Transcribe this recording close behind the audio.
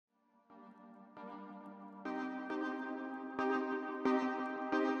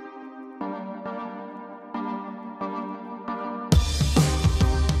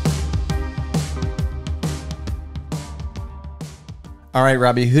All right,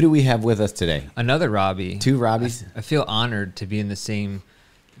 Robbie, who do we have with us today? Another Robbie. Two Robbies? I feel honored to be in the same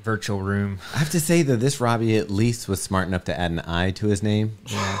virtual room. I have to say, though, this Robbie at least was smart enough to add an I to his name.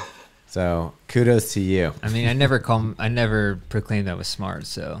 Yeah. So kudos to you. I mean, I never proclaimed that I was smart,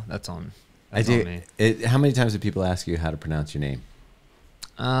 so that's on me. How many times do people ask you how to pronounce your name?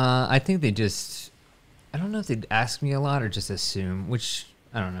 I think I don't know if they'd ask me a lot or just assume, which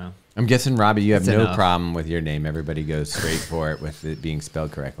I don't know. I'm guessing, Robbie, you have no enough. problem with your name. Everybody goes straight for it with it being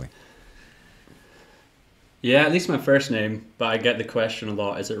spelled correctly. Yeah, at least my first name, but I get the question a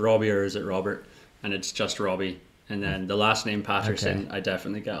lot, is it Robbie or is it Robert? And it's just Robbie. And then the last name Paterson, okay. I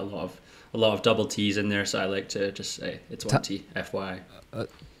definitely get a lot of double T's in there, so I like to just say it's one T, FYI.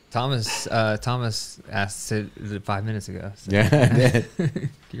 Thomas asked it 5 minutes ago. So. Yeah, I did.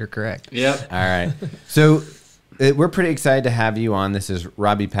 You're correct. Yep. All right. So we're pretty excited to have you on. This is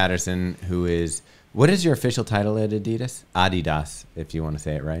Robbie Paterson, who is, what is your official title at Adidas? Adidas, if you want to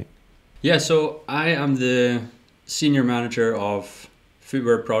say it right. Yeah, so I am the Senior Manager of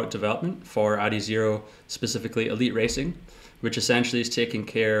Footwear Product Development for Adizero, specifically Elite Racing, which essentially is taking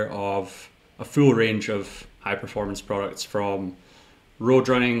care of a full range of high-performance products from road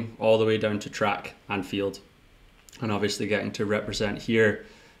running all the way down to track and field. And obviously getting to represent here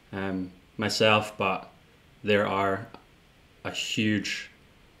myself, but there are a huge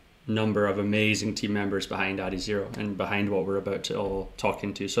number of amazing team members behind Adizero and behind what we're about to all talk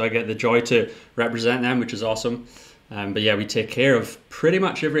into. So I get the joy to represent them, which is awesome. But yeah, we take care of pretty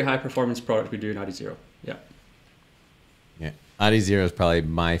much every high performance product we do in Adizero. Yeah. Yeah. Adizero is probably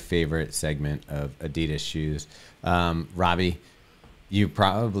my favorite segment of Adidas shoes. Robbie, you're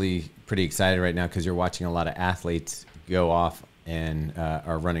probably pretty excited right now because you're watching a lot of athletes go off and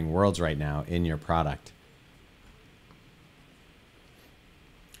are running worlds right now in your product.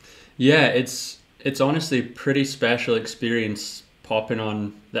 Yeah, it's honestly a pretty special experience popping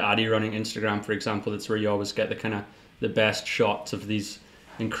on the Adi running Instagram, for example. That's where you always get the best shots of these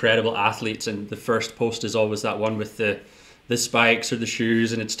incredible athletes, and the first post is always that one with the spikes or the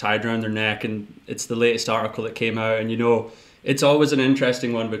shoes and it's tied around their neck, and it's the latest article that came out. And it's always an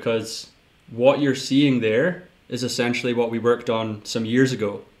interesting one because what you're seeing there is essentially what we worked on some years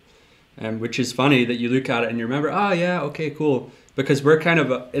ago, which is funny that you look at it and you remember, yeah, okay, cool. Because we're kind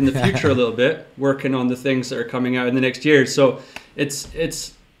of in the future a little bit, working on the things that are coming out in the next year. So it's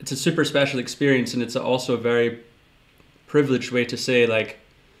a super special experience, and it's also a very privileged way to say, like,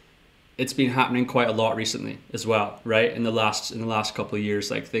 it's been happening quite a lot recently as well, right? In the last couple of years,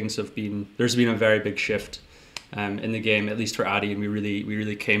 like, there's been a very big shift in the game, at least for Adi, and we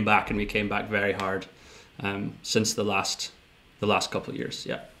really came back, and we came back very hard since the last couple of years.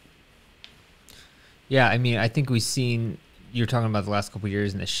 Yeah. Yeah, I mean, I think we've seen. You're talking about the last couple of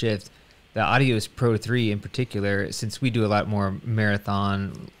years and the shift. The Adios Pro 3 in particular, since we do a lot more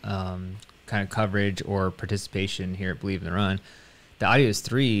marathon kind of coverage or participation here at Believe in the Run, the Adios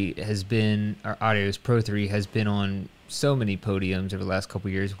Pro 3 has been on so many podiums over the last couple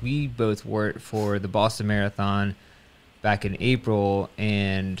of years. We both wore it for the Boston Marathon back in April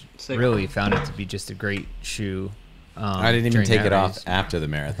and really found it to be just a great shoe. I didn't even take it off after the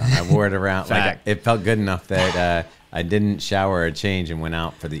marathon. I wore it around. Like, it felt good enough that I didn't shower or change and went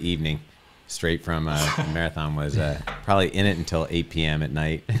out for the evening straight from the marathon. Was probably in it until 8 p.m. at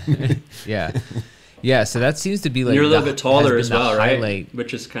night. Yeah. Yeah, so that seems to be like... You're a little bit taller as well, right? Highlight.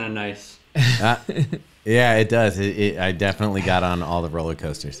 Which is kind of nice. Yeah, it does. I definitely got on all the roller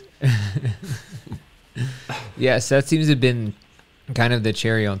coasters. Yeah, so that seems to have been kind of the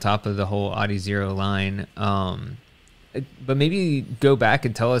cherry on top of the whole Adizero line. But maybe go back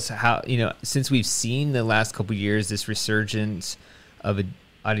and tell us how, since we've seen the last couple of years this resurgence of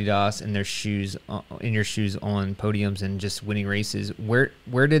Adidas and their shoes, in your shoes on podiums and just winning races,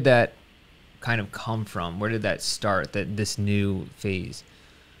 where did that kind of come from? Where did that start, this new phase?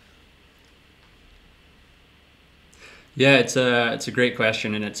 Yeah, it's a great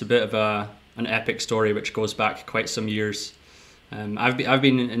question, and it's a bit of an epic story which goes back quite some years. I've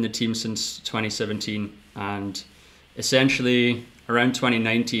been in the team since 2017, and essentially around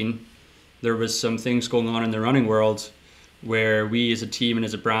 2019 there was some things going on in the running world where we as a team and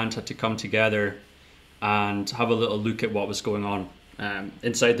as a brand had to come together and have a little look at what was going on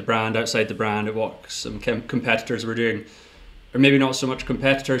inside the brand, outside the brand, at what some competitors were doing, or maybe not so much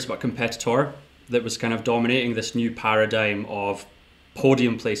competitors but competitor, that was kind of dominating this new paradigm of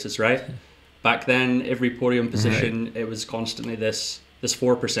podium places, right? Back then, every podium position, it was constantly this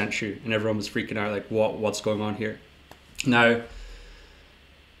 4% shoe, and everyone was freaking out, like, what's going on here? Now,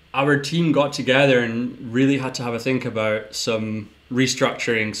 our team got together and really had to have a think about some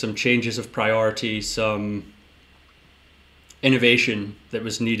restructuring, some changes of priority, some innovation that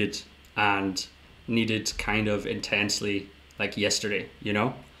was needed, and needed kind of intensely, like yesterday, you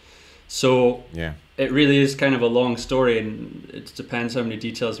know? So Yeah. it really is kind of a long story, and it depends how many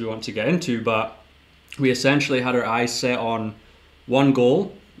details we want to get into, but we essentially had our eyes set on one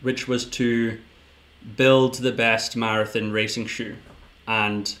goal, which was to build the best marathon racing shoe.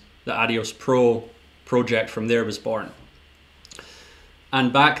 And the Adios Pro project from there was born.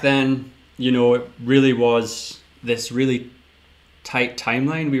 And back then, you know, it really was this really tight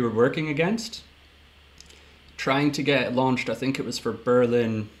timeline we were working against. Trying to get it launched, I think it was for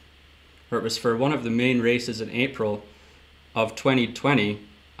Berlin, or it was for one of the main races in April of 2020.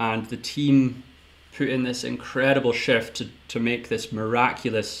 And the team put in this incredible shift to make this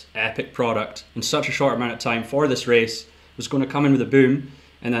miraculous, epic product in such a short amount of time for this race. It was going to come in with a boom,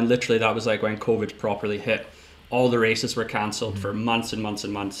 and then literally that was like when COVID properly hit. All the races were cancelled for months and months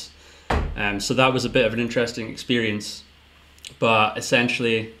and months. So that was a bit of an interesting experience. But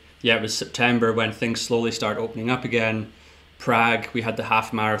essentially, yeah, it was September when things slowly started opening up again. Prague, we had the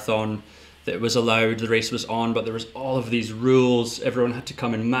half marathon that was allowed, the race was on, but there was all of these rules. Everyone had to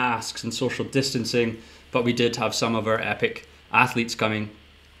come in masks and social distancing, but we did have some of our epic athletes coming.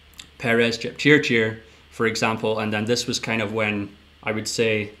 Perez, Cheer, for example, and then this was kind of when I would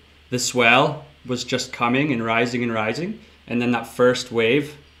say the swell was just coming and rising, and then that first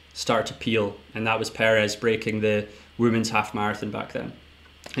wave started to peel, and that was Perez breaking the women's half marathon back then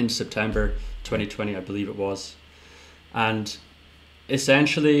in September 2020, I believe it was. And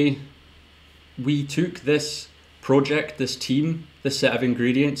essentially, we took this project, this team, this set of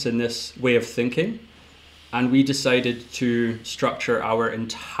ingredients and this way of thinking, and we decided to structure our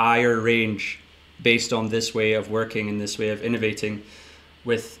entire range based on this way of working and this way of innovating,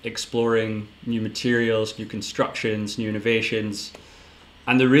 with exploring new materials, new constructions, new innovations.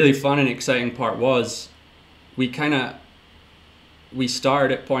 And the really fun and exciting part was we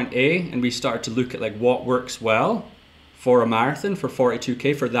started at point A, and we started to look at like what works well for a marathon, for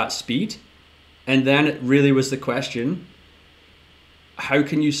 42K, for that speed. And then it really was the question, how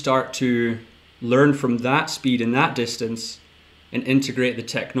can you start to learn from that speed and that distance and integrate the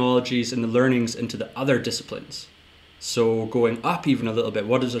technologies and the learnings into the other disciplines? So going up even a little bit,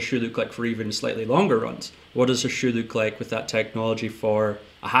 what does a shoe look like for even slightly longer runs? What does a shoe look like with that technology for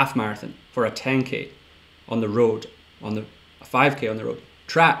a half marathon, for a 10K on the road, a 5K on the road,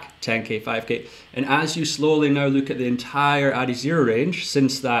 track, 10K, 5K? And as you slowly now look at the entire Adizero range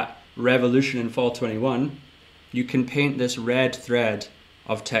since that revolution in fall 21, you can paint this red thread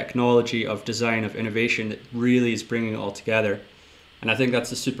of technology, of design, of innovation that really is bringing it all together. And I think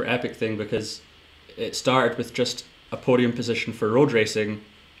that's a super epic thing, because it started with just a podium position for road racing,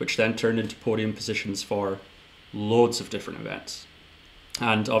 which then turned into podium positions for loads of different events.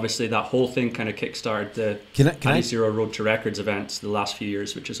 And obviously that whole thing kind of kickstarted the Adizero Road to Records events the last few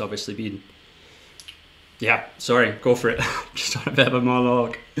years, which has obviously been... Yeah, sorry, go for it. Just on a bit of a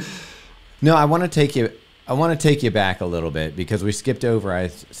monologue. No, I want to take you back a little bit, because we skipped over, I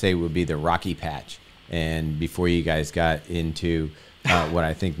say, would be the Rocky Patch. And before you guys got into what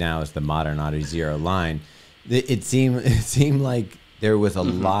I think now is the modern Adizero line, it seemed like there was a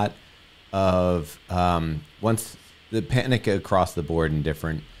lot of once the panic across the board in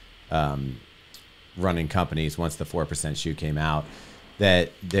different running companies, once the 4% shoe came out,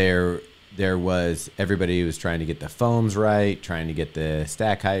 that there was everybody was trying to get the foams right, trying to get the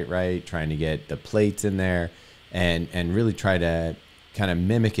stack height right, trying to get the plates in there, and really try to kind of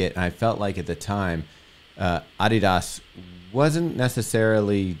mimic it. And I felt like at the time, Adidas wasn't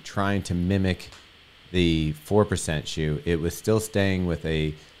necessarily trying to mimic the 4% shoe. It was still staying with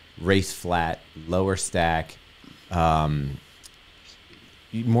a race flat, lower stack, more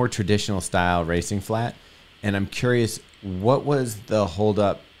traditional style racing flat. And I'm curious, what was the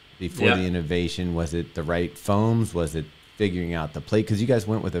holdup before the innovation? Was it the right foams? Was it figuring out the plate? Because you guys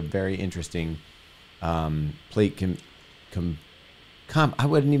went with a very interesting plate. I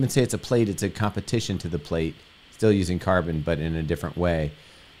wouldn't even say it's a plate. It's a competition to the plate, still using carbon, but in a different way.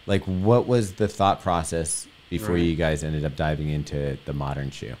 Like, what was the thought process before you guys ended up diving into the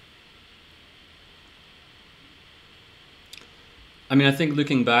modern shoe? I mean, I think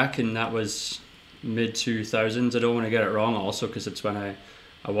looking back, and that was mid-2000s, I don't want to get it wrong also, because it's when I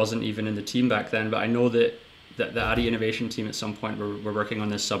wasn't even in the team back then, but I know that the Adi innovation team at some point were working on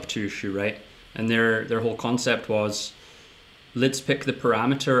this sub 2 shoe, right? And their whole concept was, let's pick the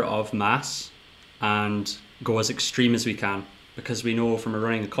parameter of mass and go as extreme as we can, because we know from a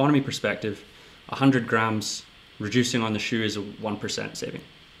running economy perspective, 100 grams reducing on the shoe is a 1% saving.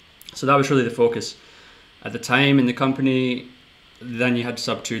 So that was really the focus. At the time in the company, then you had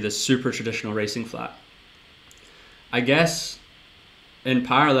sub 2, this super traditional racing flat. I guess in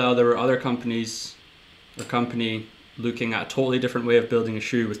parallel, there were other companies, a company looking at a totally different way of building a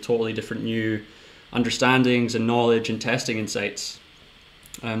shoe with totally different new understandings and knowledge and testing insights.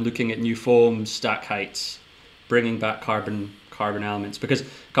 Looking at new foams, stack heights, bringing back carbon elements, because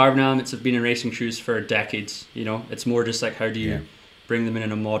carbon elements have been in racing shoes for decades. You know, it's more just like, how do you bring them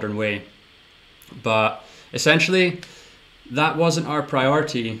in a modern way? But essentially, that wasn't our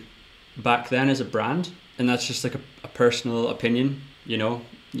priority back then as a brand, and that's just like a personal opinion. You know,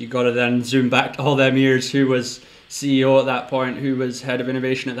 you got to then zoom back all them years. Who was CEO at that point? Who was head of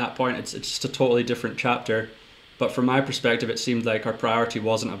innovation at that point? It's just a totally different chapter. But from my perspective, it seemed like our priority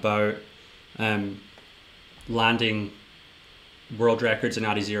wasn't about landing world records in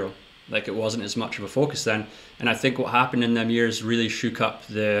Adizero. Like, it wasn't as much of a focus then. And I think what happened in them years really shook up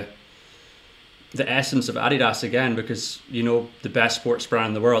the essence of Adidas again, because, you know, the best sports brand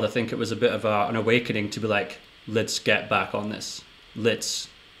in the world, I think it was a bit of an awakening to be like, let's get back on this. Let's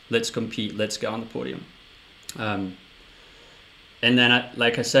compete. Let's get on the podium. And then,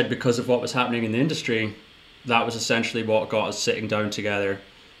 like I said, because of what was happening in the industry, that was essentially what got us sitting down together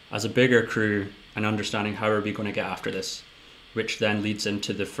as a bigger crew and understanding how are we going to get after this, which then leads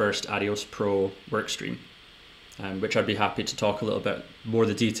into the first Adios Pro workstream, which I'd be happy to talk a little bit more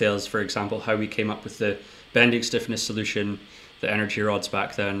the details. For example, how we came up with the bending stiffness solution, the energy rods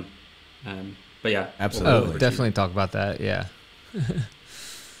back then. But yeah, absolutely. Oh, definitely talk about that. Yeah.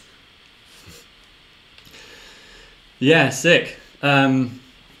 Yeah, sick.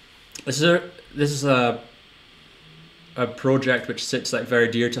 This is a project which sits like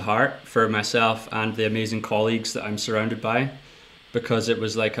very dear to heart for myself and the amazing colleagues that I'm surrounded by, because it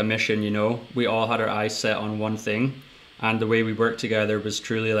was like a mission. You know, we all had our eyes set on one thing, and the way we worked together was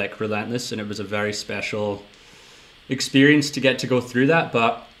truly like relentless, and it was a very special experience to get to go through that.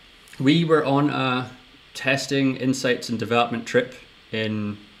 But we were on a testing, insights and development trip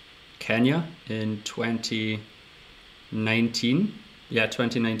in Kenya in 2019. Yeah,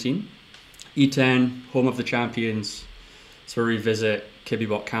 2019. E10, home of the champions. It's where we visit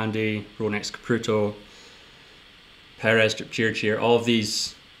Kibibot Kandi, Ronex Caputo, Perez Cheer, all of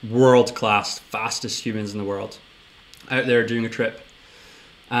these world-class, fastest humans in the world out there doing a trip.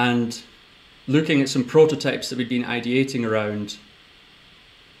 And looking at some prototypes that we'd been ideating around,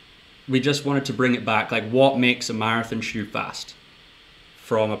 we just wanted to bring it back. Like, what makes a marathon shoe fast?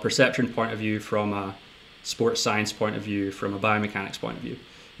 From a perception point of view, from a sports science point of view, from a biomechanics point of view.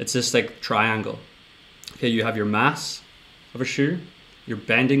 It's this like triangle. Okay, you have your mass of a shoe, your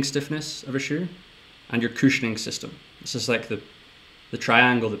bending stiffness of a shoe, and your cushioning system. It's just like the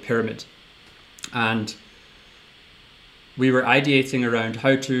triangle, the pyramid. And we were ideating around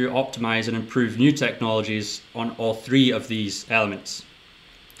how to optimize and improve new technologies on all three of these elements.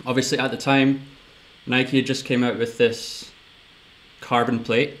 Obviously, at the time, Nike had just came out with this carbon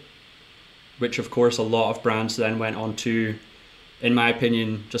plate, which of course a lot of brands then went on to, in my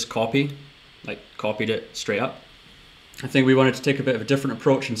opinion, just copied it straight up. I think we wanted to take a bit of a different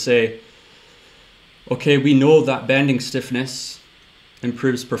approach and say, okay, we know that bending stiffness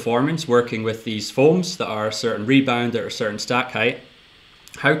improves performance working with these foams that are a certain rebound, that are a certain stack height.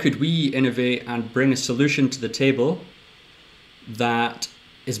 How could we innovate and bring a solution to the table that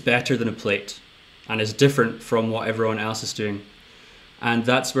is better than a plate and is different from what everyone else is doing? And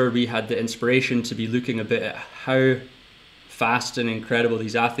that's where we had the inspiration to be looking a bit at how fast and incredible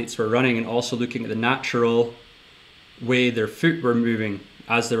these athletes were running, and also looking at the natural way their foot were moving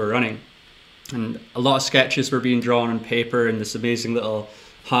as they were running. And a lot of sketches were being drawn on paper in this amazing little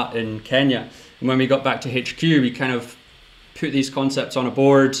hut in Kenya. And when we got back to HQ, we kind of put these concepts on a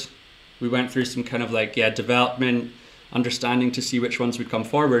board. We went through some kind of like, development, understanding to see which ones would come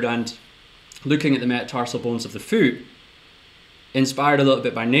forward. And looking at the metatarsal bones of the foot, inspired a little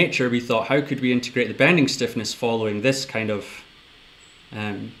bit by nature, we thought, how could we integrate the bending stiffness following this kind of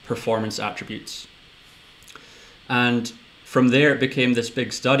performance attributes? And from there, it became this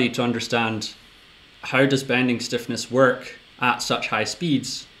big study to understand, how does bending stiffness work at such high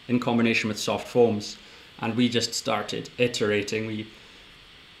speeds in combination with soft foams? And we just started iterating.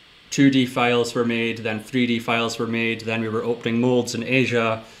 2D files were made, then 3D files were made, then we were opening molds in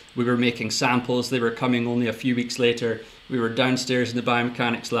Asia. We were making samples. They were coming only a few weeks later. We were downstairs in the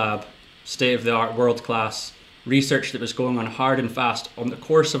biomechanics lab, state-of-the-art, world-class research that was going on hard and fast on the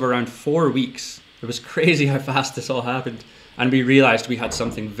course of around 4 weeks. It was crazy how fast this all happened. And we realized we had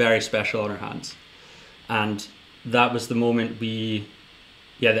something very special on our hands. And that was the moment the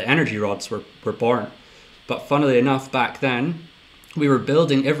energy rods were born. But funnily enough, back then, we were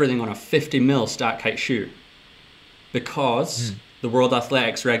building everything on a 50 mil stack height shoe, because the World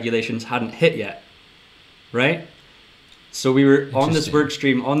Athletics regulations hadn't hit yet, right? So we were on this Interesting. work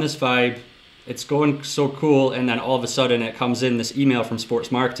stream, on this vibe. It's going so cool, and then all of a sudden it comes in this email from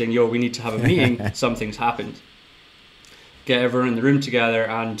sports marketing. Yo, we need to have a meeting. Something's happened. Get everyone in the room together,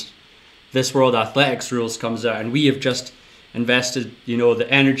 and this World Athletics rules comes out, and we have just invested, the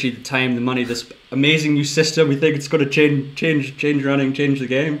energy, the time, the money, this amazing new system. We think it's going to change running, change the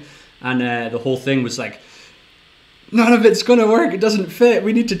game, and the whole thing was like, none of it's going to work. It doesn't fit.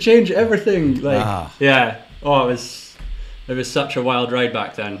 We need to change everything. Yeah. Oh, it was such a wild ride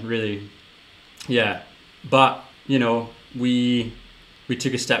back then, really. Yeah, but we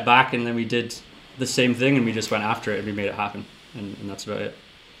took a step back, and then we did the same thing, and we just went after it, and we made it happen, and that's about it.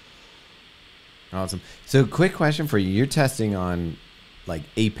 Awesome. So quick question for you. You're testing on like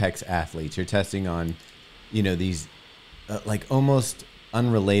apex athletes. You're testing on, these like almost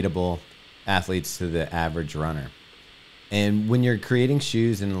unrelatable athletes to the average runner. And when you're creating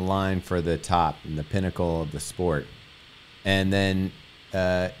shoes in the line for the top and the pinnacle of the sport, and then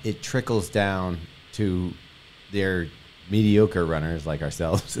it trickles down to their mediocre runners like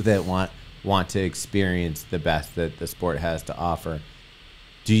ourselves that want to experience the best that the sport has to offer.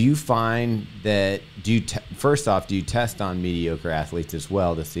 Do you find that, first off, do you test on mediocre athletes as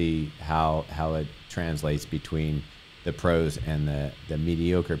well to see how it translates between the pros and the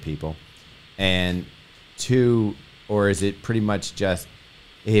mediocre people? And two, or is it pretty much just,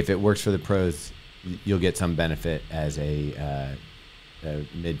 hey, if it works for the pros, you'll get some benefit as a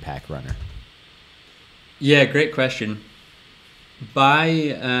mid-pack runner? Yeah, great question.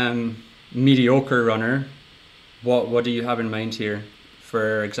 By mediocre runner, what do you have in mind here?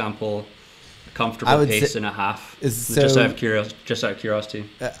 For example, a comfortable pace in a half. Just out of curiosity.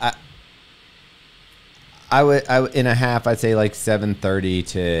 I would in a half, I'd say like 7:30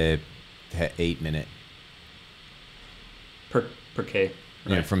 to 8 minute per K.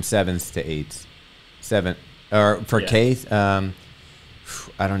 Right. From 7s to 8s. 7 or for Ks. I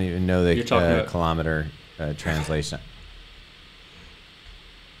don't even know the kilometer translation.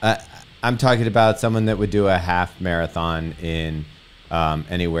 I'm talking about someone that would do a half marathon in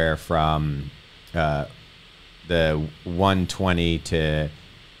anywhere from the 120 to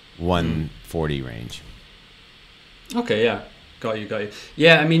 140 range. Okay, yeah. Got you.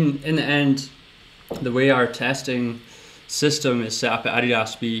 Yeah, I mean, in the end, the way our testing system is set up at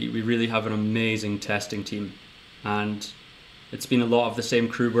Adidas, we really have an amazing testing team. And it's been a lot of the same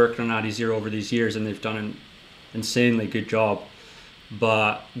crew working on Adizero over these years, and they've done an insanely good job.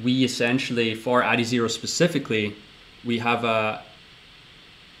 But we essentially, for Adizero specifically, we have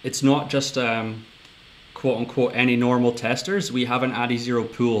it's not just quote unquote any normal testers. We have an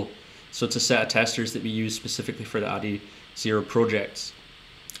Adizero pool. So it's a set of testers that we use specifically for the Adizero projects.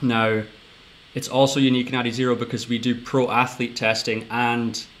 Now, it's also unique in Adizero because we do pro athlete testing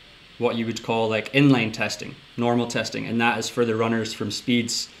and what you would call like inline testing, normal testing. And that is for the runners from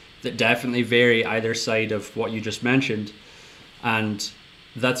speeds that definitely vary either side of what you just mentioned. And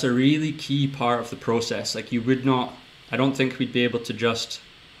that's a really key part of the process. Like I don't think we'd be able to just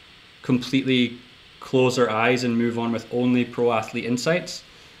completely close our eyes and move on with only pro athlete insights.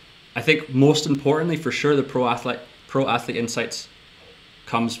 I think most importantly, for sure, the pro athlete insights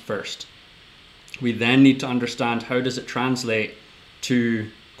comes first. We then need to understand how does it translate to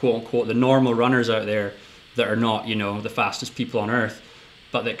quote unquote the normal runners out there that are not, the fastest people on earth,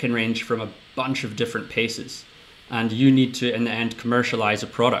 but that can range from a bunch of different paces. And you need to, in the end, commercialize a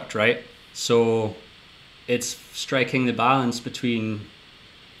product, right? So it's striking the balance between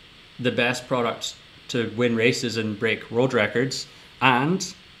the best product to win races and break world records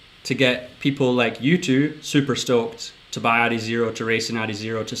and to get people like you two super stoked to buy Adizero, to race in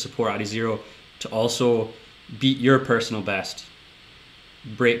Adizero, to support Adizero, to also beat your personal best,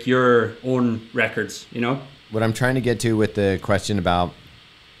 break your own records, What I'm trying to get to with the question about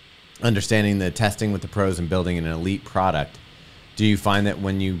understanding the testing with the pros and building an elite product, do you find that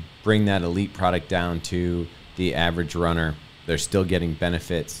when you bring that elite product down to the average runner, they're still getting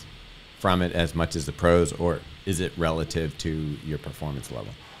benefits from it as much as the pros, or is it relative to your performance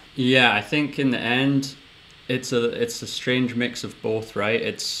level? Yeah, I think in the end, it's a strange mix of both, right?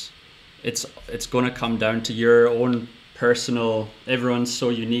 It's going to come down to your own personal. Everyone's so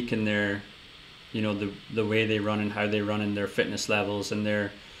unique in their, the way they run and how they run and their fitness levels and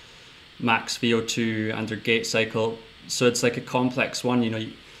their max VO2 and their gait cycle. So it's like a complex one.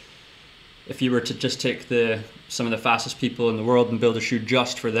 If you were to just take some of the fastest people in the world and build a shoe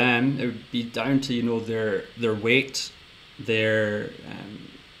just for them, it would be down to their weight, their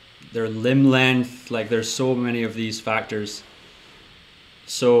limb length. Like there's so many of these factors.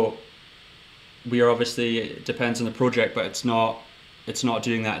 So we are obviously, it depends on the project, but it's not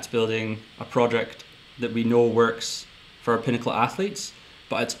doing that. It's building a project that we know works for our pinnacle athletes,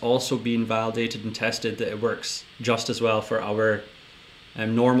 but it's also been validated and tested that it works just as well for our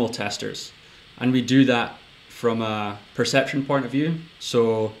normal testers. And we do that from a perception point of view,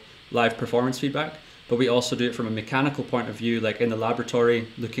 so live performance feedback, but we also do it from a mechanical point of view, like in the laboratory,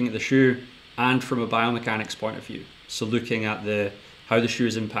 looking at the shoe, and from a biomechanics point of view, so looking at how the shoe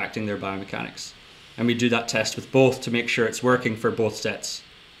is impacting their biomechanics. And we do that test with both to make sure it's working for both sets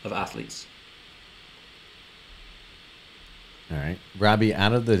of athletes. All right. Robbie,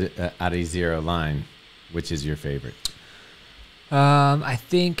 out of the Adizero line, which is your favorite? I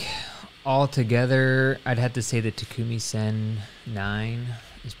think altogether, I'd have to say the Takumi Sen 9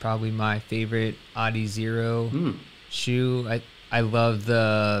 is probably my favorite Adizero shoe. I love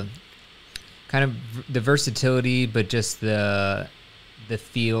the kind of the versatility, but just the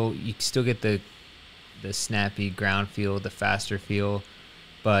feel. You still get the snappy ground feel, the faster feel,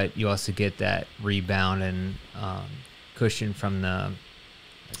 but you also get that rebound and cushion from the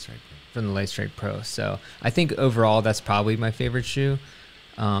Lace Strike Pro. So I think overall that's probably my favorite shoe.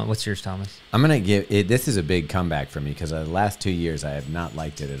 What's yours, Thomas? I'm gonna give it. This is a big comeback for me because the last 2 years I have not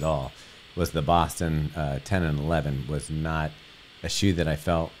liked it at all. Was the Boston 10 and 11 was not a shoe that I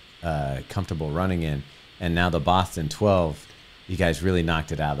felt comfortable running in, and now the Boston 12, you guys really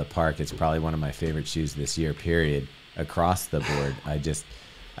knocked it out of the park. It's probably one of my favorite shoes this year, period, across the board.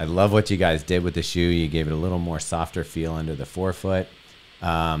 I love what you guys did with the shoe. You gave it a little more softer feel under the forefoot.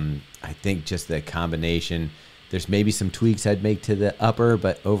 I think just the combination. There's maybe some tweaks I'd make to the upper,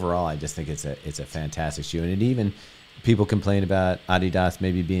 but overall, I just think it's a fantastic shoe. And even people complain about Adidas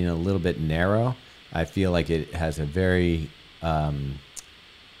maybe being a little bit narrow. I feel like it has a very, and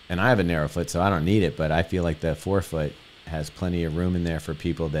I have a narrow foot, so I don't need it, but I feel like the forefoot has plenty of room in there for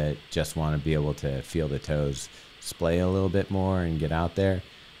people that just want to be able to feel the toes splay a little bit more and get out there.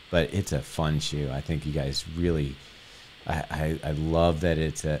 But it's a fun shoe. I think you guys really, I love that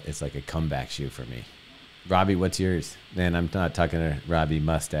it's like a comeback shoe for me. Robbie, what's yours? Man, I'm not talking to Robbie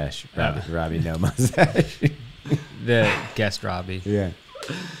mustache. Robbie no mustache. The guest Robbie. Yeah.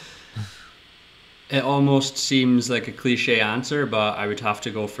 It almost seems like a cliche answer, but I would have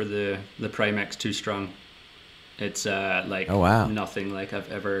to go for the Prime X 2 Strung. It's like nothing like I've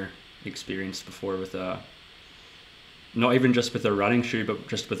ever experienced before with not even just with a running shoe, but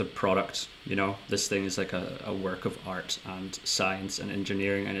just with a product. You know, this thing is like a work of art and science and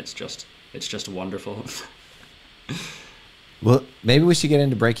engineering, and it's just wonderful. Well, maybe we should get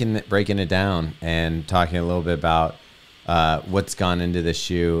into breaking it down and talking a little bit about what's gone into this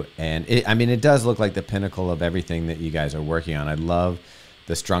shoe. And it does look like the pinnacle of everything that you guys are working on. I love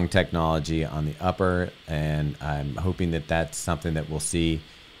the Strung technology on the upper, and I'm hoping that that's something that we'll see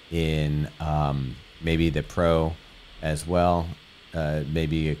in maybe the Pro as well.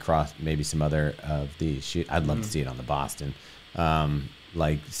 Maybe across some other of the shoes. I'd love to see it on the Boston.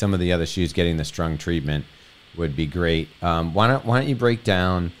 Like some of the other shoes getting the Strung treatment would be great. Why don't you break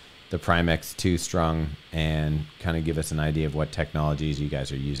down the Prime X 2 Strung and kind of give us an idea of what technologies you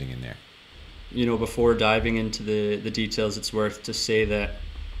guys are using in there? You know, before diving into the details, it's worth to say that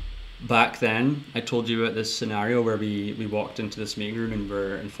back then, I told you about this scenario where we walked into this meeting room and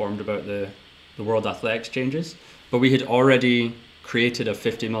were informed about the World Athletics changes, but we had already created a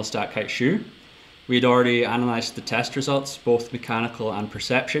 50mm stack height shoe. We had already analysed the test results, both mechanical and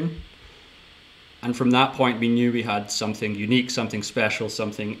perception. And from that point, we knew we had something unique, something special,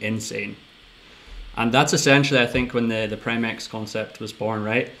 something insane. And that's essentially, I think, when the Prime X concept was born,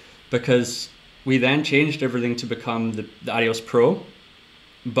 right? Because we then changed everything to become the Adios Pro.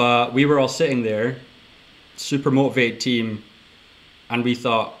 But we were all sitting there, super motivated team, and we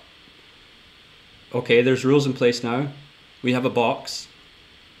thought, okay, there's rules in place now. We have a box.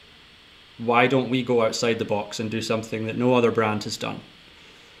 Why don't we go outside the box and do something that no other brand has done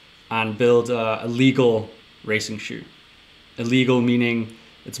and build a legal racing shoe? Illegal meaning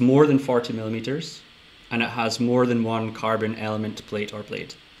it's more than 40mm and it has more than one carbon element, plate or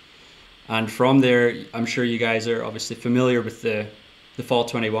blade. And from there, I'm sure you guys are obviously familiar with the Fall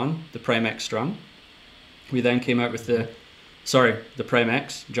 21, the Prime X Strung. We then came out with the Prime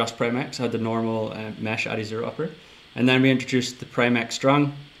X, just Prime X, had the normal mesh Adizero upper. And then we introduced the Prime X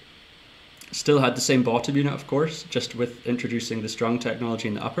Strung. Still had the same bottom unit, of course, just with introducing the Strung technology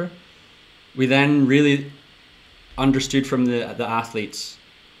in the upper. We then really understood from the athletes,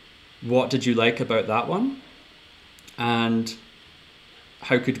 what did you like about that one? And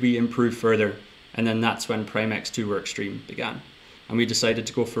how could we improve further? And then that's when Prime X2 Workstream began. And we decided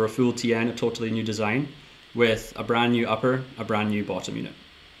to go for a full TN, a totally new design, with a brand new upper, a brand new bottom unit.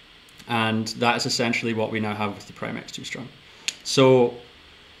 And that is essentially what we now have with the Prime X2 Strung. So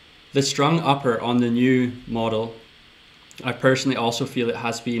the Strung upper on the new model I personally also feel it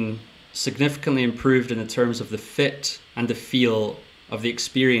has been significantly improved in the terms of the fit and the feel of the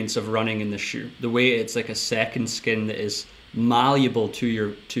experience of running in the shoe. The way it's like a second skin that is malleable to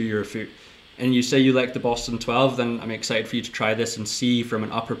your foot. And you say you like the Boston 12, then I'm excited for you to try this and see from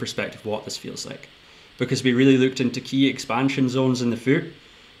an upper perspective what this feels like. Because we really looked into key expansion zones in the foot.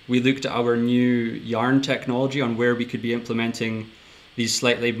 We looked at our new yarn technology on where we could be implementing these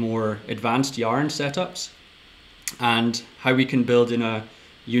slightly more advanced yarn setups, and how we can build in a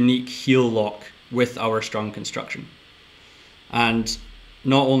unique heel lock with our Strung construction. And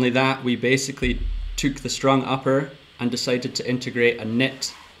not only that, we basically took the Strung upper and decided to integrate a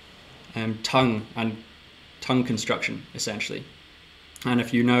knit tongue construction, essentially. And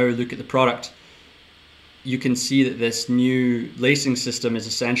if you now look at the product, you can see that this new lacing system is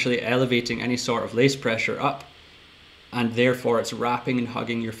essentially elevating any sort of lace pressure up, and therefore it's wrapping and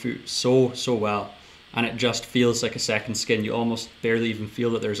hugging your foot so well. And it just feels like a second skin. You almost barely even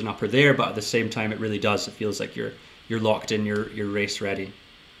feel that there's an upper there, but at the same time it really does. It feels like you're locked in, you're race ready,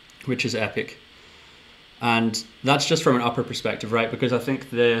 which is epic. And that's just from an upper perspective, right? Because I think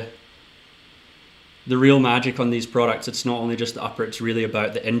the real magic on these products, it's not only just the upper, it's really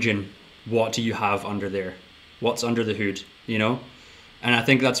about the engine. What do you have under there? What's under the hood, you know? And I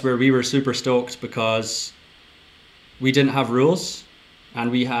think that's where we were super stoked, because we didn't have rules,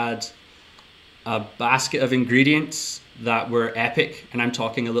 and we had a basket of ingredients that were epic. And I'm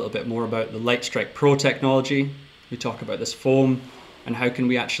talking a little bit more about the Light Strike Pro technology. We talk about this foam and how can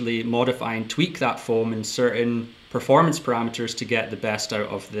we actually modify and tweak that foam in certain performance parameters to get the best out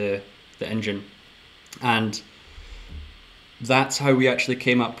of the engine. And that's how we actually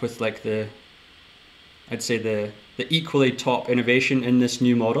came up with like I'd say the equally top innovation in this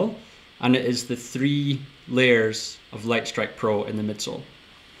new model. And it is the 3 layers of Light Strike Pro in the midsole.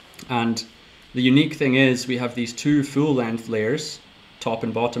 And the unique thing is we have these 2 full length layers, top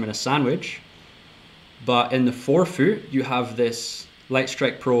and bottom in a sandwich. But in the forefoot, you have this Light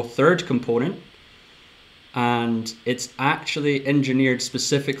Strike Pro 3rd component, and it's actually engineered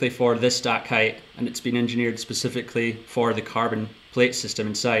specifically for this stack height, and it's been engineered specifically for the carbon plate system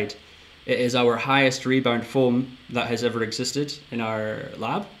inside. It is our highest rebound foam that has ever existed in our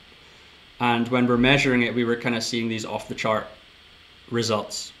lab. And when we're measuring it, we were kind of seeing these off the chart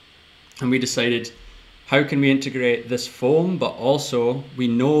results. And we decided, how can we integrate this foam, but also we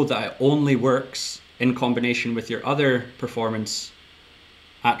know that it only works in combination with your other performance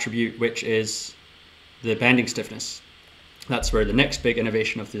attribute, which is the bending stiffness. That's where the next big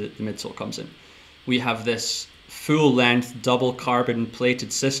innovation of the midsole comes in. We have this full length double carbon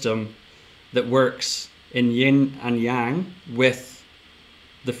plated system that works in yin and yang with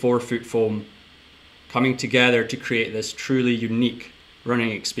the forefoot foam coming together to create this truly unique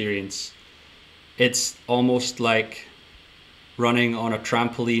running experience. It's almost like running on a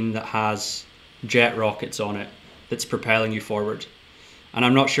trampoline that has jet rockets on it that's propelling you forward. And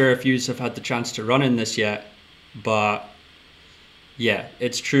I'm not sure if you have had the chance to run in this yet, but yeah,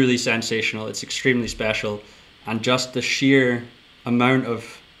 it's truly sensational. It's extremely special. And just the sheer amount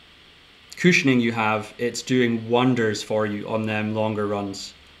of cushioning you have, it's doing wonders for you on them longer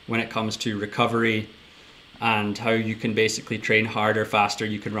runs when it comes to recovery and how you can basically train harder, faster,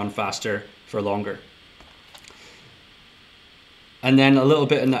 you can run faster for longer. And then a little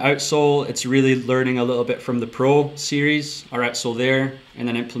bit in the outsole, it's really learning a little bit from the Pro series, our outsole there, and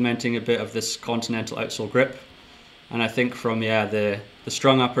then implementing a bit of this continental outsole grip. And I think from the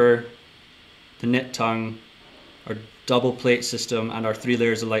Strung upper, the knit tongue, our double plate system, and our 3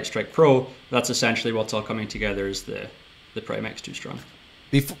 layers of Light Strike Pro, that's essentially what's all coming together is the Prime X2 Strung.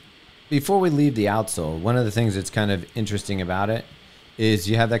 Before we leave the outsole, one of the things that's kind of interesting about it is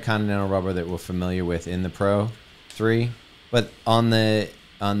you have that continental rubber that we're familiar with in the Pro 3, but on the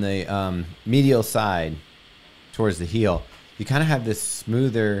medial side towards the heel, you kind of have this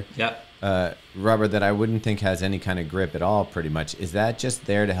smoother rubber that I wouldn't think has any kind of grip at all, pretty much. Is that just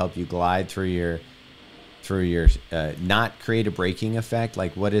there to help you glide through your not create a braking effect?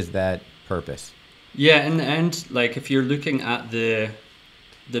 Like, what is that purpose? Yeah, in the end, like if you're looking at the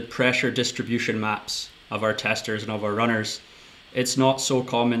pressure distribution maps of our testers and of our runners, it's not so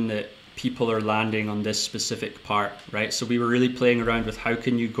common that people are landing on this specific part, right? So we were really playing around with how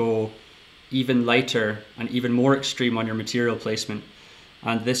can you go even lighter and even more extreme on your material placement.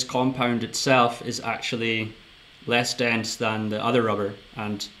 And this compound itself is actually less dense than the other rubber,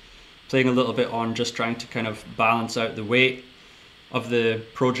 and playing a little bit on just trying to kind of balance out the weight of the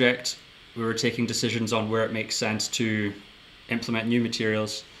project. We were taking decisions on where it makes sense to implement new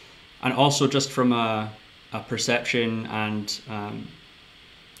materials, and also just from a perception and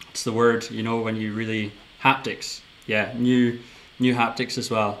what's the word, you know, when you really haptics, Yeah, new haptics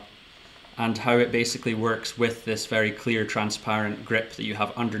as well, and how it basically works with this very clear, transparent grip that you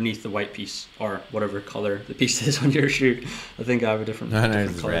have underneath the white piece, or whatever color the piece is on your shoe. I think I have a different color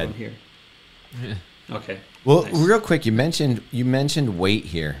red one here. Okay. Well, nice. real quick, you mentioned weight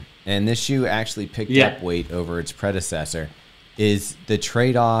here, and this shoe actually picked up weight over its predecessor. Is the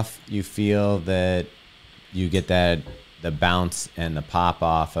trade-off you feel that you get the bounce and the pop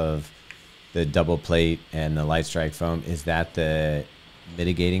off of the double plate and the light strike foam, is that the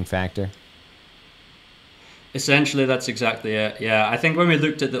mitigating factor? Essentially, that's exactly it. Yeah, I think when we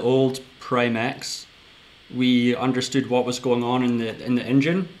looked at the old Prime X, we understood what was going on in the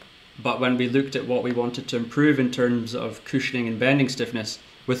engine, but when we looked at what we wanted to improve in terms of cushioning and bending stiffness,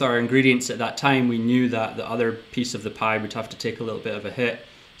 with our ingredients at that time, we knew that the other piece of the pie would have to take a little bit of a hit.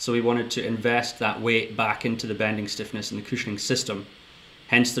 So we wanted to invest that weight back into the bending stiffness and the cushioning system.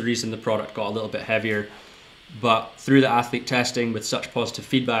 Hence the reason the product got a little bit heavier. But through the athlete testing with such positive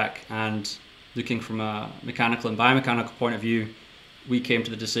feedback and looking from a mechanical and biomechanical point of view, we came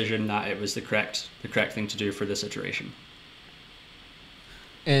to the decision that it was the correct thing to do for this iteration.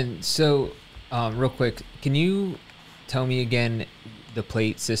 And so, real quick, can you tell me again the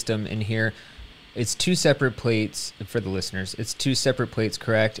plate system in here? It's two separate plates for the listeners. It's two separate plates,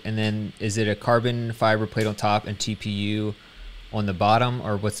 correct? And then is it a carbon fiber plate on top and TPU on the bottom,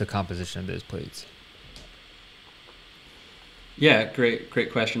 or what's the composition of those plates? Yeah,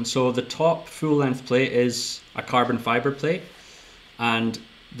 great question. So the top full length plate is a carbon fiber plate, and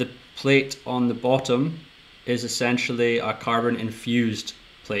the plate on the bottom is essentially a carbon infused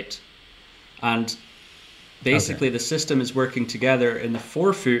plate. And basically the system is working together. In the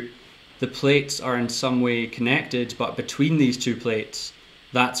forefoot, the plates are in some way connected, but between these two plates,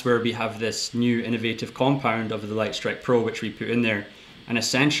 that's where we have this new innovative compound of the Light Strike Pro, which we put in there, and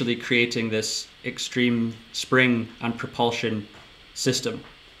essentially creating this extreme spring and propulsion system,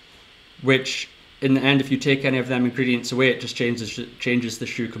 which in the end, if you take any of them ingredients away, it just changes the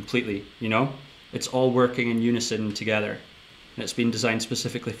shoe completely. You know, it's all working in unison together, and it's been designed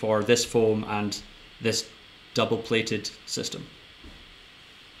specifically for this foam and this double plated system.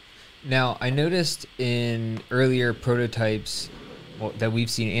 Now, I noticed in earlier prototypes that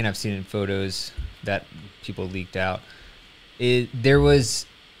we've seen, and I've seen in photos that people leaked out, there was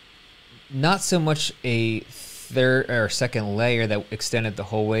not so much a third or second layer that extended the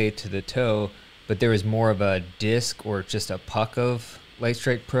whole way to the toe, but there was more of a disc or just a puck of Light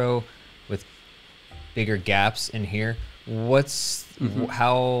Strike Pro with bigger gaps in here.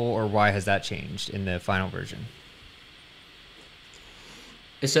 How or why has that changed in the final version?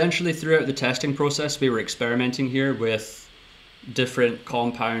 Essentially, throughout the testing process, we were experimenting here with different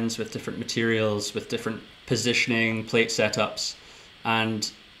compounds, with different materials, with different positioning, plate setups,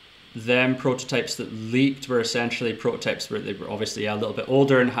 and them prototypes that leaked were essentially prototypes where they were obviously a little bit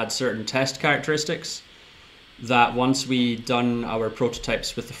older and had certain test characteristics that once we done our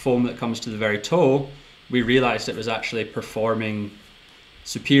prototypes with the foam that comes to the very toe, we realized it was actually performing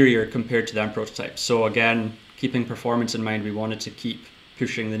superior compared to them prototypes. So again, keeping performance in mind, we wanted to keep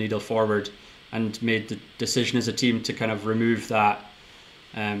pushing the needle forward and made the decision as a team to kind of remove that,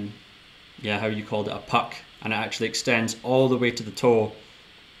 how you called it, a puck, and it actually extends all the way to the toe,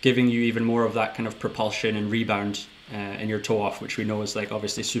 giving you even more of that kind of propulsion and rebound in your toe off, which we know is like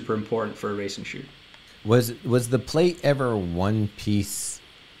obviously super important for a racing shoe. Was the plate ever one piece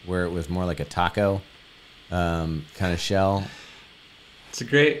where it was more like a taco kind of shell? It's a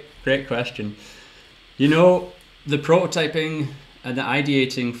great question. You know, the prototyping and the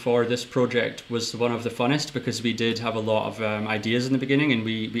ideating for this project was one of the funnest because we did have a lot of ideas in the beginning, and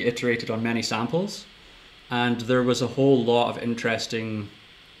we iterated on many samples, and there was a whole lot of interesting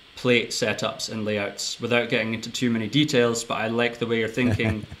plate setups and layouts without getting into too many details, but I like the way you're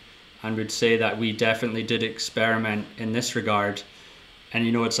thinking and would say that we definitely did experiment in this regard. And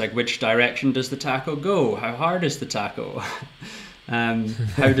you know, it's like, which direction does the taco go? How hard is the taco?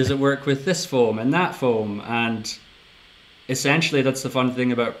 How does it work with this foam and that foam? And essentially that's the fun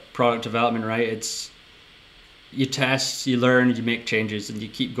thing about product development, right? It's you test, you learn, you make changes, and you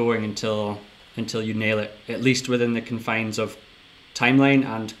keep going until you nail it, at least within the confines of timeline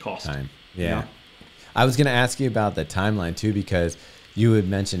and cost. Yeah. You know? I was going to ask you about the timeline too, because you had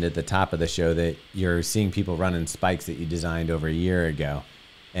mentioned at the top of the show that you're seeing people running spikes that you designed over a year ago.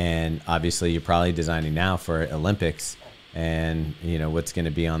 And obviously you're probably designing now for Olympics and, you know, what's going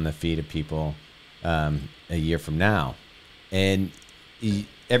to be on the feet of people a year from now. And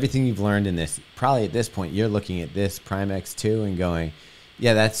everything you've learned in this, probably at this point, you're looking at this Prime X2 and going,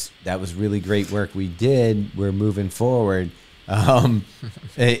 yeah, that was really great work we did. We're moving forward. And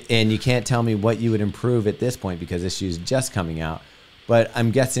you can't tell me what you would improve at this point because this shoe's just coming out. But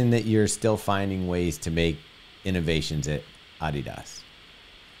I'm guessing that you're still finding ways to make innovations at Adidas.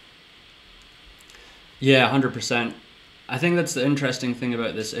 Yeah, 100%. I think that's the interesting thing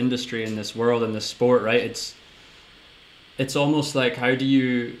about this industry and this world and this sport, right? It's almost like, how do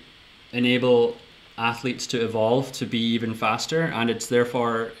you enable athletes to evolve to be even faster? And it's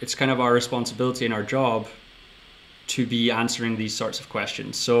therefore, it's kind of our responsibility and our job to be answering these sorts of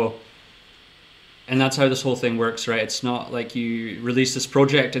questions. So, and that's how this whole thing works, right? It's not like you release this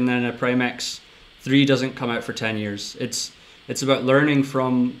project and then a Prime X 3 doesn't come out for 10 years. It's about learning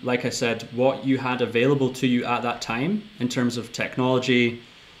from, like I said, what you had available to you at that time in terms of technology,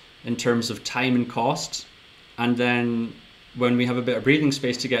 in terms of time and cost. And then when we have a bit of breathing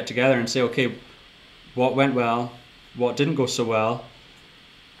space to get together and say, okay, what went well, what didn't go so well,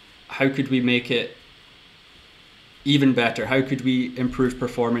 how could we make it even better? How could we improve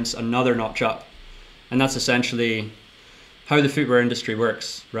performance another notch up? And that's essentially how the footwear industry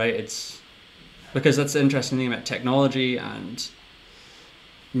works, right? It's because that's the interesting thing about technology and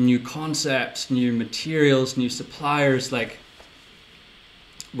new concepts, new materials, new suppliers. Like,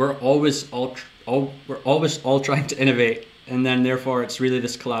 we're always all trying to innovate, and then therefore it's really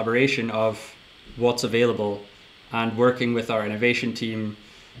this collaboration of what's available and working with our innovation team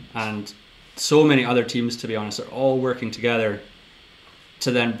and so many other teams, to be honest, are all working together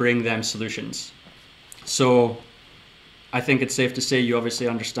to then bring them solutions. So I think it's safe to say you obviously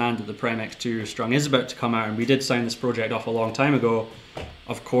understand that the Prime X2 Strung is about to come out, and we did sign this project off a long time ago.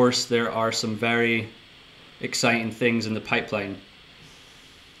 Of course, there are some very exciting things in the pipeline,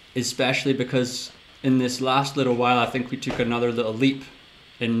 especially because in this last little while, I think we took another little leap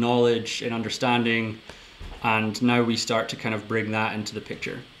in knowledge, in understanding, and now we start to kind of bring that into the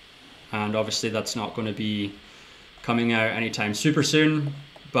picture. And obviously that's not going to be coming out anytime super soon,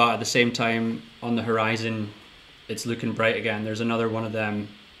 but at the same time, on the horizon, it's looking bright again. There's another one of them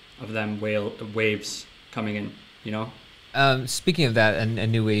waves coming in, you know? Speaking of that, a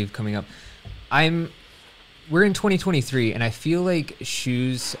new wave coming up, we're in 2023, and I feel like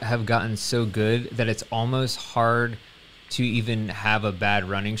shoes have gotten so good that it's almost hard to even have a bad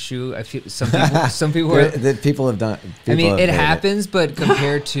running shoe. I feel some people have done. I mean, it happens, but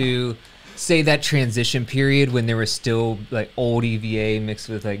compared to, say, that transition period when there was still like old EVA mixed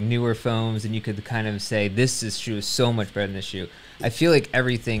with like newer foams, and you could kind of say this shoe is so much better than this shoe. I feel like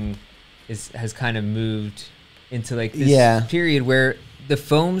everything has kind of moved into like this period where the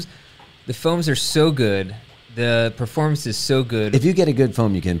foams are so good. The performance is so good. If you get a good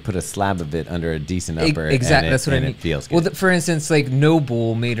foam, you can put a slab of it under a decent upper. Exactly, that's what I mean. It feels good. Well, for instance, like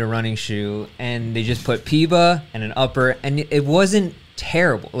Noble made a running shoe, and they just put PIBA and an upper, and it wasn't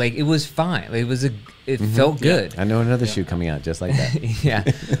terrible. Like, it was fine. Like, it felt good. I know another shoe coming out just like that. Yeah,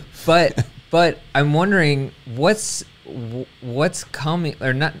 but I'm wondering what's coming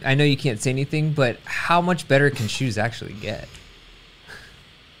or not. I know you can't say anything, but how much better can shoes actually get?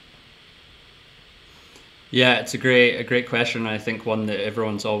 Yeah, it's a great question. I think one that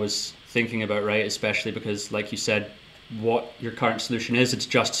everyone's always thinking about, right? Especially because, like you said, what your current solution is, it's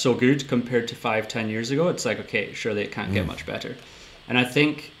just so good compared to 5-10 years ago. It's like, okay, surely it can't get much better. And I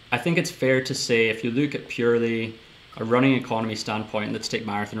think it's fair to say, if you look at purely a running economy standpoint, let's take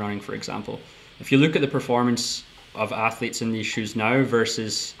marathon running, for example. If you look at the performance of athletes in these shoes now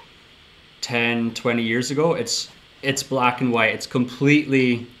versus 10, 20 years ago, it's black and white. It's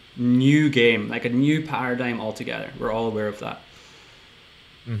completely new game, like a new paradigm altogether. We're all aware of that.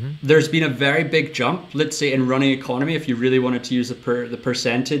 There's been a very big jump, let's say, in running economy, if you really wanted to use the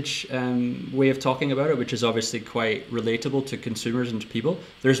percentage way of talking about it, which is obviously quite relatable to consumers and to people.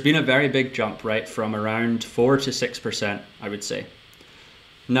 There's been a very big jump, right, from around 4 to 6%, I would say.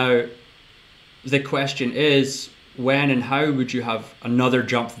 Now, the question is, when and how would you have another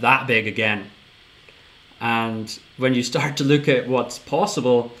jump that big again? And when you start to look at what's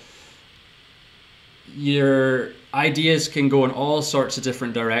possible, your ideas can go in all sorts of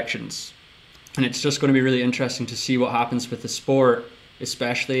different directions. And it's just going to be really interesting to see what happens with the sport,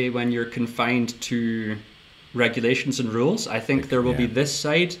 especially when you're confined to regulations and rules. I think there will be this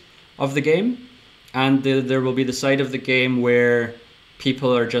side of the game, and there will be the side of the game where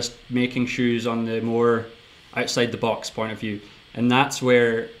people are just making shoes on the more outside the box point of view. And that's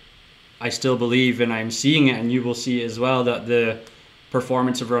where I still believe, and I'm seeing it, and you will see it as well, that the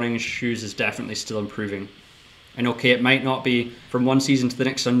performance of running shoes is definitely still improving. And okay, it might not be from one season to the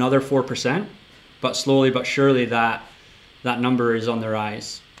next another 4%, but slowly but surely that number is on the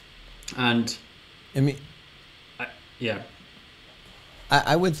rise. And I mean,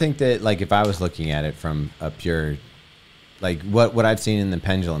 I would think that, like, if I was looking at it from a pure like what I've seen in the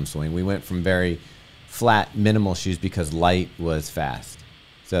pendulum swing. We went from very flat, minimal shoes because light was fast.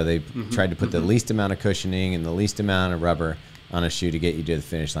 So they tried to put the least amount of cushioning and the least amount of rubber on a shoe to get you to the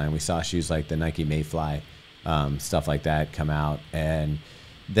finish line. We saw shoes like the Nike Mayfly, stuff like that come out. And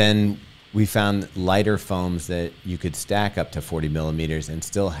then we found lighter foams that you could stack up to 40 millimeters and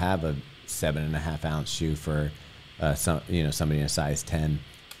still have a 7.5 ounce shoe for somebody in a size 10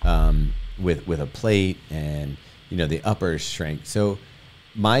 with a plate, and the uppers shrink. So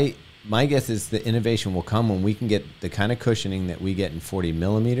my guess is the innovation will come when we can get the kind of cushioning that we get in 40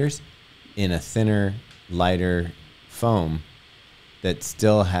 millimeters in a thinner, lighter foam that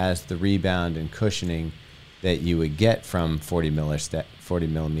still has the rebound and cushioning that you would get from 40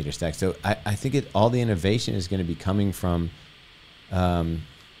 millimeter stack. So I think all the innovation is going to be coming from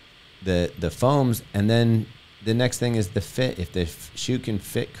the foams, and then the next thing is the fit. If the shoe can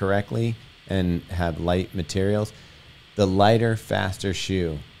fit correctly and have light materials, the lighter, faster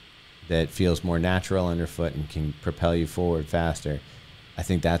shoe that feels more natural underfoot and can propel you forward faster, I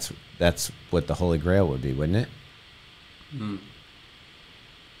think that's what the holy grail would be, wouldn't it?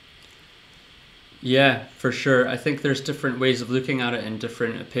 Yeah, for sure. I think there's different ways of looking at it and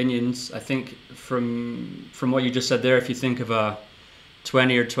different opinions. I think from what you just said there, if you think of a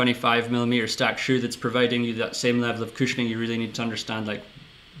 20 or 25 millimeter stack shoe that's providing you that same level of cushioning, you really need to understand like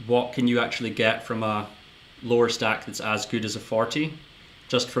what can you actually get from a lower stack that's as good as a 40,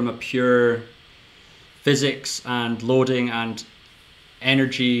 just from a pure physics and loading and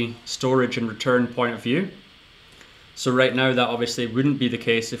energy storage and return point of view. So right now that obviously wouldn't be the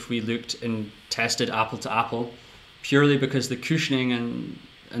case if we looked and tested apple to apple, purely because the cushioning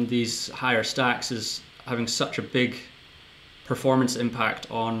and these higher stacks is having such a big performance impact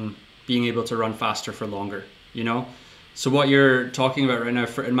on being able to run faster for longer, So what you're talking about right now,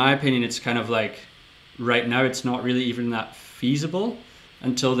 in my opinion, it's kind of like right now it's not really even that feasible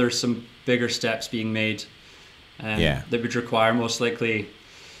until there's some bigger steps being made that would require most likely.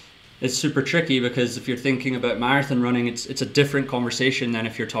 It's super tricky because if you're thinking about marathon running, it's a different conversation than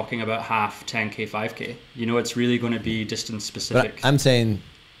if you're talking about half, 10K, 5K. It's really going to be distance specific. But I'm saying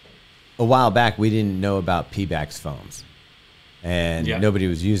a while back we didn't know about Pebax foams, and nobody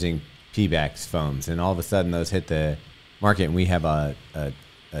was using Pebax foams, and all of a sudden those hit the market, and we have a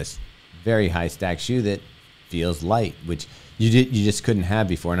very high stack shoe that feels light, which you just couldn't have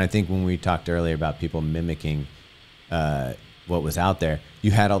before. And I think when we talked earlier about people mimicking what was out there,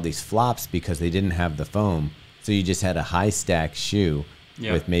 you had all these flops because they didn't have the foam, so you just had a high stack shoe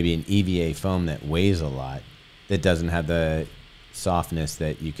with maybe an EVA foam that weighs a lot, that doesn't have the softness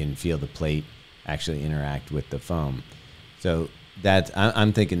that you can feel the plate actually interact with the foam. So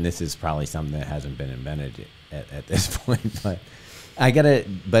I'm thinking this is probably something that hasn't been invented at this point. But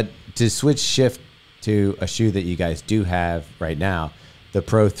to shift to a shoe that you guys do have right now, the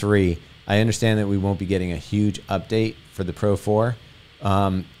Pro 3, I understand that we won't be getting a huge update for the Pro 4,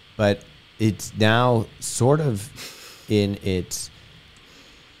 but it's now sort of in its,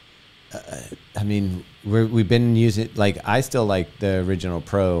 we've been using, like, I still like the original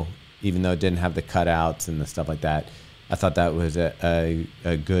Pro, even though it didn't have the cutouts and the stuff like that. I thought that was a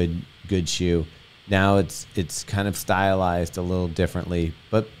good shoe. Now it's kind of stylized a little differently,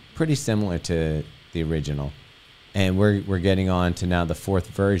 but pretty similar to the original. And we're getting on to now the 4th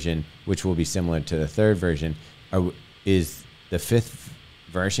version, which will be similar to the 3rd version. Is the 5th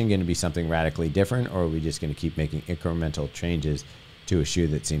version going to be something radically different, or are we just going to keep making incremental changes to a shoe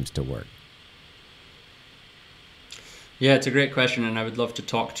that seems to work? Yeah, it's a great question, and I would love to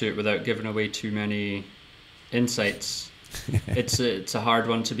talk to it without giving away too many insights. It's a hard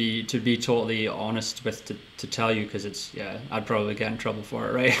one to be totally honest with, to tell you, because I'd probably get in trouble for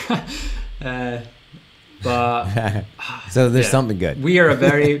it, right? But so there's something good. We're a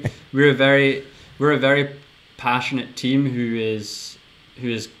very passionate team who is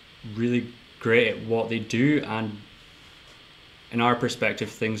really great at what they do, and in our perspective,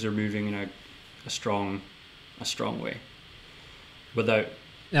 things are moving in a strong way. Without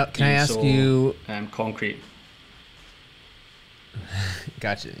now, can I ask you concrete?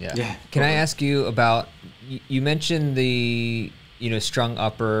 Gotcha. Yeah. Yeah. Can I ask you about? You mentioned the strung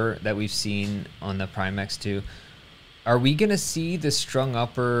upper that we've seen on the Prime X2. Are we going to see the strung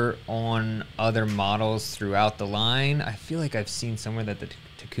upper on other models throughout the line? I feel like I've seen somewhere that the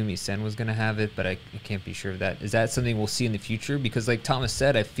Takumi Sen was going to have it, but I can't be sure of that. Is that something we'll see in the future? Because like Thomas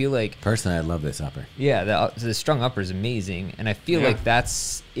said, I feel like... Personally, I love this upper. Yeah, the strung upper is amazing, and I feel like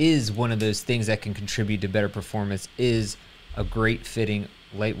is one of those things that can contribute to better performance, is a great fitting,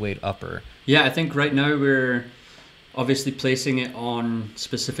 lightweight upper. Yeah, I think right now we're obviously placing it on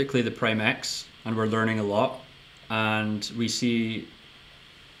specifically the Prime X, and we're learning a lot. and we see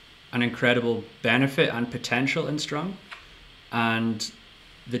an incredible benefit and potential in Strung. And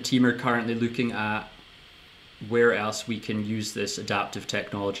the team are currently looking at where else we can use this adaptive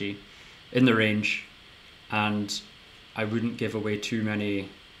technology in the range. And I wouldn't give away too many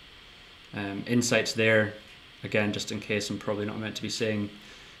insights there, again, just in case I'm probably not meant to be saying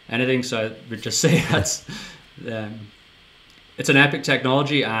anything. So I would just say that's it's an epic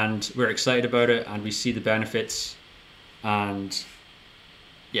technology, and we're excited about it, and we see the benefits, and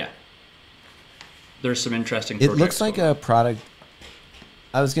yeah, there's some interesting projects. It looks like a product.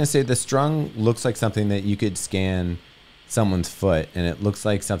 I was going to say the Strung looks like something that you could scan someone's foot, and it looks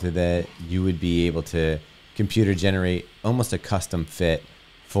like something that you would be able to computer generate almost a custom fit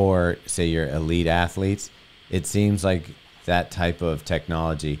for, say, your elite athletes. It seems like that type of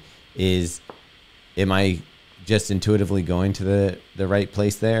technology is, am I just intuitively going to the right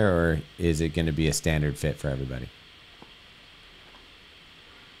place there, or is it going to be a standard fit for everybody?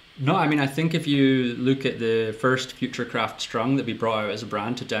 No, I mean, I think if you look at the first Futurecraft Strung that we brought out as a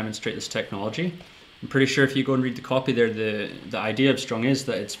brand to demonstrate this technology, I'm pretty sure if you go and read the copy there, the idea of Strung is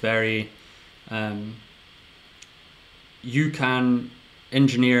that it's very, you can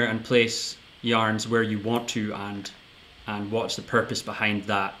engineer and place yarns where you want to, and what's the purpose behind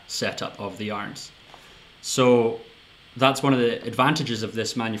that setup of the yarns. So that's one of the advantages of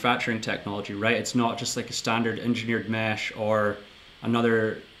this manufacturing technology, right? It's not just like a standard engineered mesh or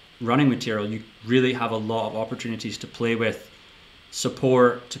another running material. You really have a lot of opportunities to play with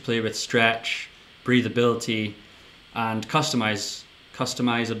support, to play with stretch, breathability, and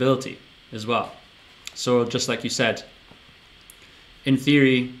customizability as well. So just like you said, in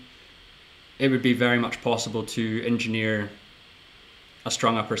theory, it would be very much possible to engineer a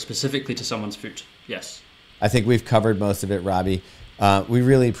Strung upper specifically to someone's foot. Yes. I think we've covered most of it, Robbie. We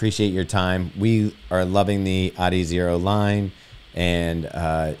really appreciate your time. We are loving the Adizero line, and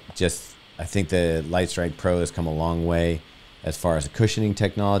I think the Lightstrike Pro has come a long way as far as cushioning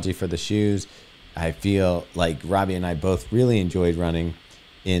technology for the shoes. I feel like Robbie and I both really enjoyed running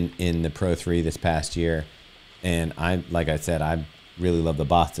in the Pro 3 this past year, and like I said, I really love the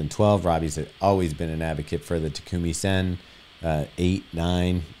Boston 12. Robbie's always been an advocate for the Takumi Sen 8,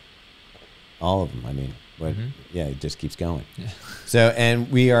 9, all of them. I mean, yeah, it just keeps going. Yeah. So,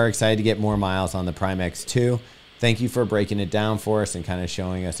 and we are excited to get more miles on the Prime X 2. Thank you for breaking it down for us and kind of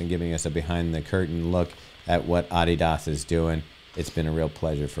showing us and giving us a behind the curtain look at what Adidas is doing. It's been a real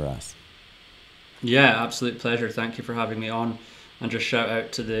pleasure for us. Yeah, absolute pleasure. Thank you for having me on. And just shout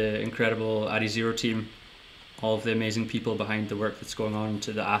out to the incredible Adizero team, all of the amazing people behind the work that's going on,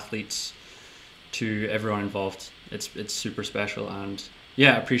 to the athletes, to everyone involved. It's super special, and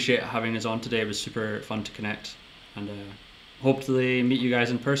yeah, I appreciate having us on today. It was super fun to connect, and hopefully meet you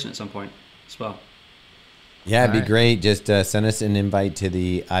guys in person at some point as well. Yeah, it'd be great. Just send us an invite to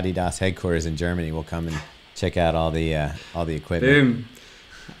the Adidas headquarters in Germany. We'll come and check out all the equipment. Boom.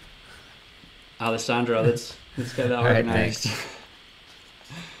 Alessandro, let's get that organized.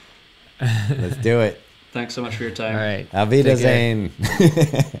 Let's do it. Thanks so much for your time. All right. Auf Wiedersehen.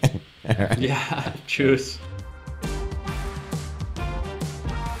 Yeah, cheers.